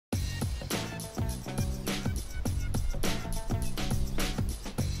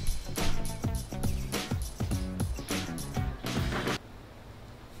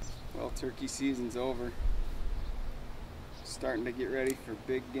Turkey season's over. Starting to get ready for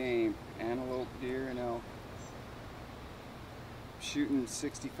big game, antelope, deer, and elk. Shooting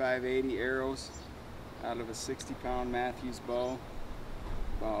 65-80 arrows out of a 60-pound Mathews bow,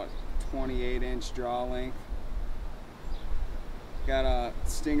 about 28-inch draw length. Got a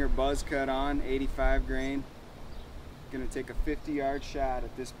Stinger Buzzcut on, 85 grain. Gonna take a 50-yard shot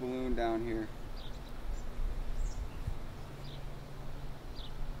at this balloon down here.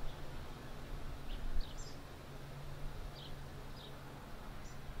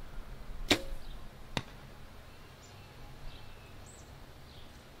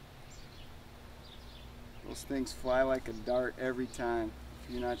 Those things fly like a dart every time.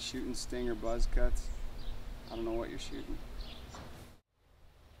 If you're not shooting Stinger Buzzcuts, I don't know what you're shooting.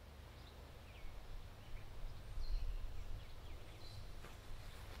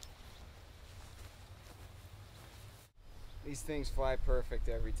 These things fly perfect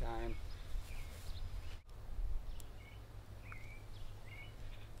every time.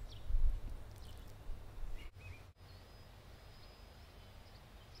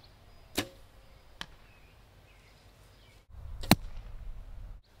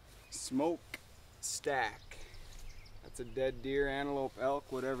 Smoke stack. That's a dead deer, antelope, elk,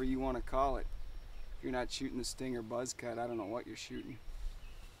 whatever you want to call it. If you're not shooting the Stinger Buzzcut, I don't know what you're shooting.